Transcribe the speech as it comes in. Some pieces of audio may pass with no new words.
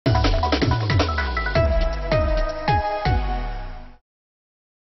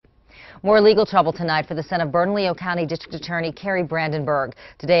More legal trouble tonight for the son of Bernalillo County District Attorney Kerry Brandenburg.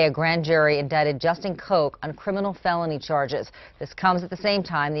 Today, a grand jury indicted Justin Koch on criminal felony charges. This comes at the same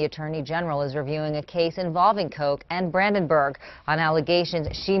time the Attorney General is reviewing a case involving Koch and Brandenburg on allegations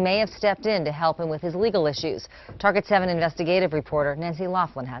she may have stepped in to help him with his legal issues. Target 7 investigative reporter Nancy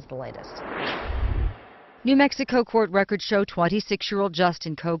Laughlin has the latest. New Mexico court records show 26-year-old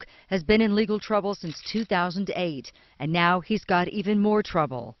Justin Koch has been in legal trouble since 2008, and now he's got even more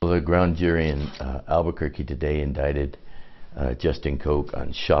trouble. The grand jury in Albuquerque today indicted Justin Koch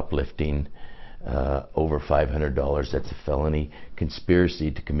on shoplifting over $500. That's a felony. Conspiracy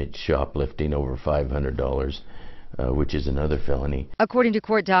to commit shoplifting over $500. Which is another felony. According to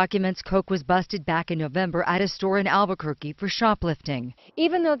court documents, Koch was busted back in November at a store in Albuquerque for shoplifting.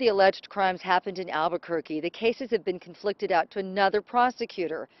 Even though the alleged crimes happened in Albuquerque, the cases have been conflicted out to another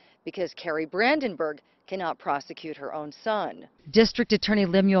prosecutor because Kerry Brandenburg cannot prosecute her own son. District Attorney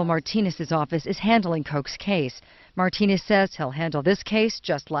Lemuel Martinez's office is handling Koch's case. Martinez says he'll handle this case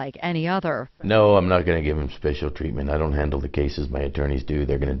just like any other. No, I'm not going to give him special treatment. I don't handle the cases my attorneys do.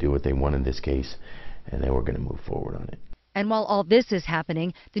 They're going to do what they want in this case, and then we're going to move forward on it. And while all this is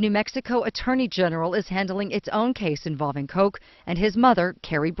happening, the New Mexico Attorney General is handling its own case involving Koch and his mother,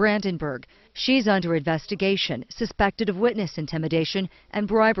 Kerry Brandenburg. She's under investigation, suspected of witness intimidation and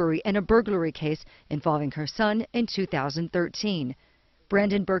bribery in a burglary case involving her son in 2013.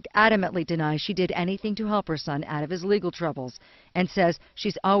 Brandenburg adamantly denies she did anything to help her son out of his legal troubles and says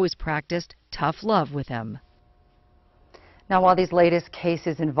she's always practiced tough love with him. Now, while these latest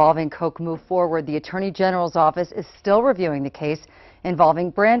cases involving Koch move forward, the Attorney General's office is still reviewing the case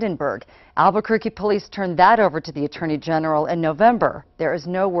involving Brandenburg. Albuquerque police turned that over to the Attorney General in November. There is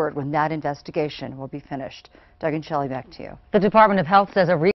no word when that investigation will be finished. Doug and Shelley, back to you. The Department of Health says a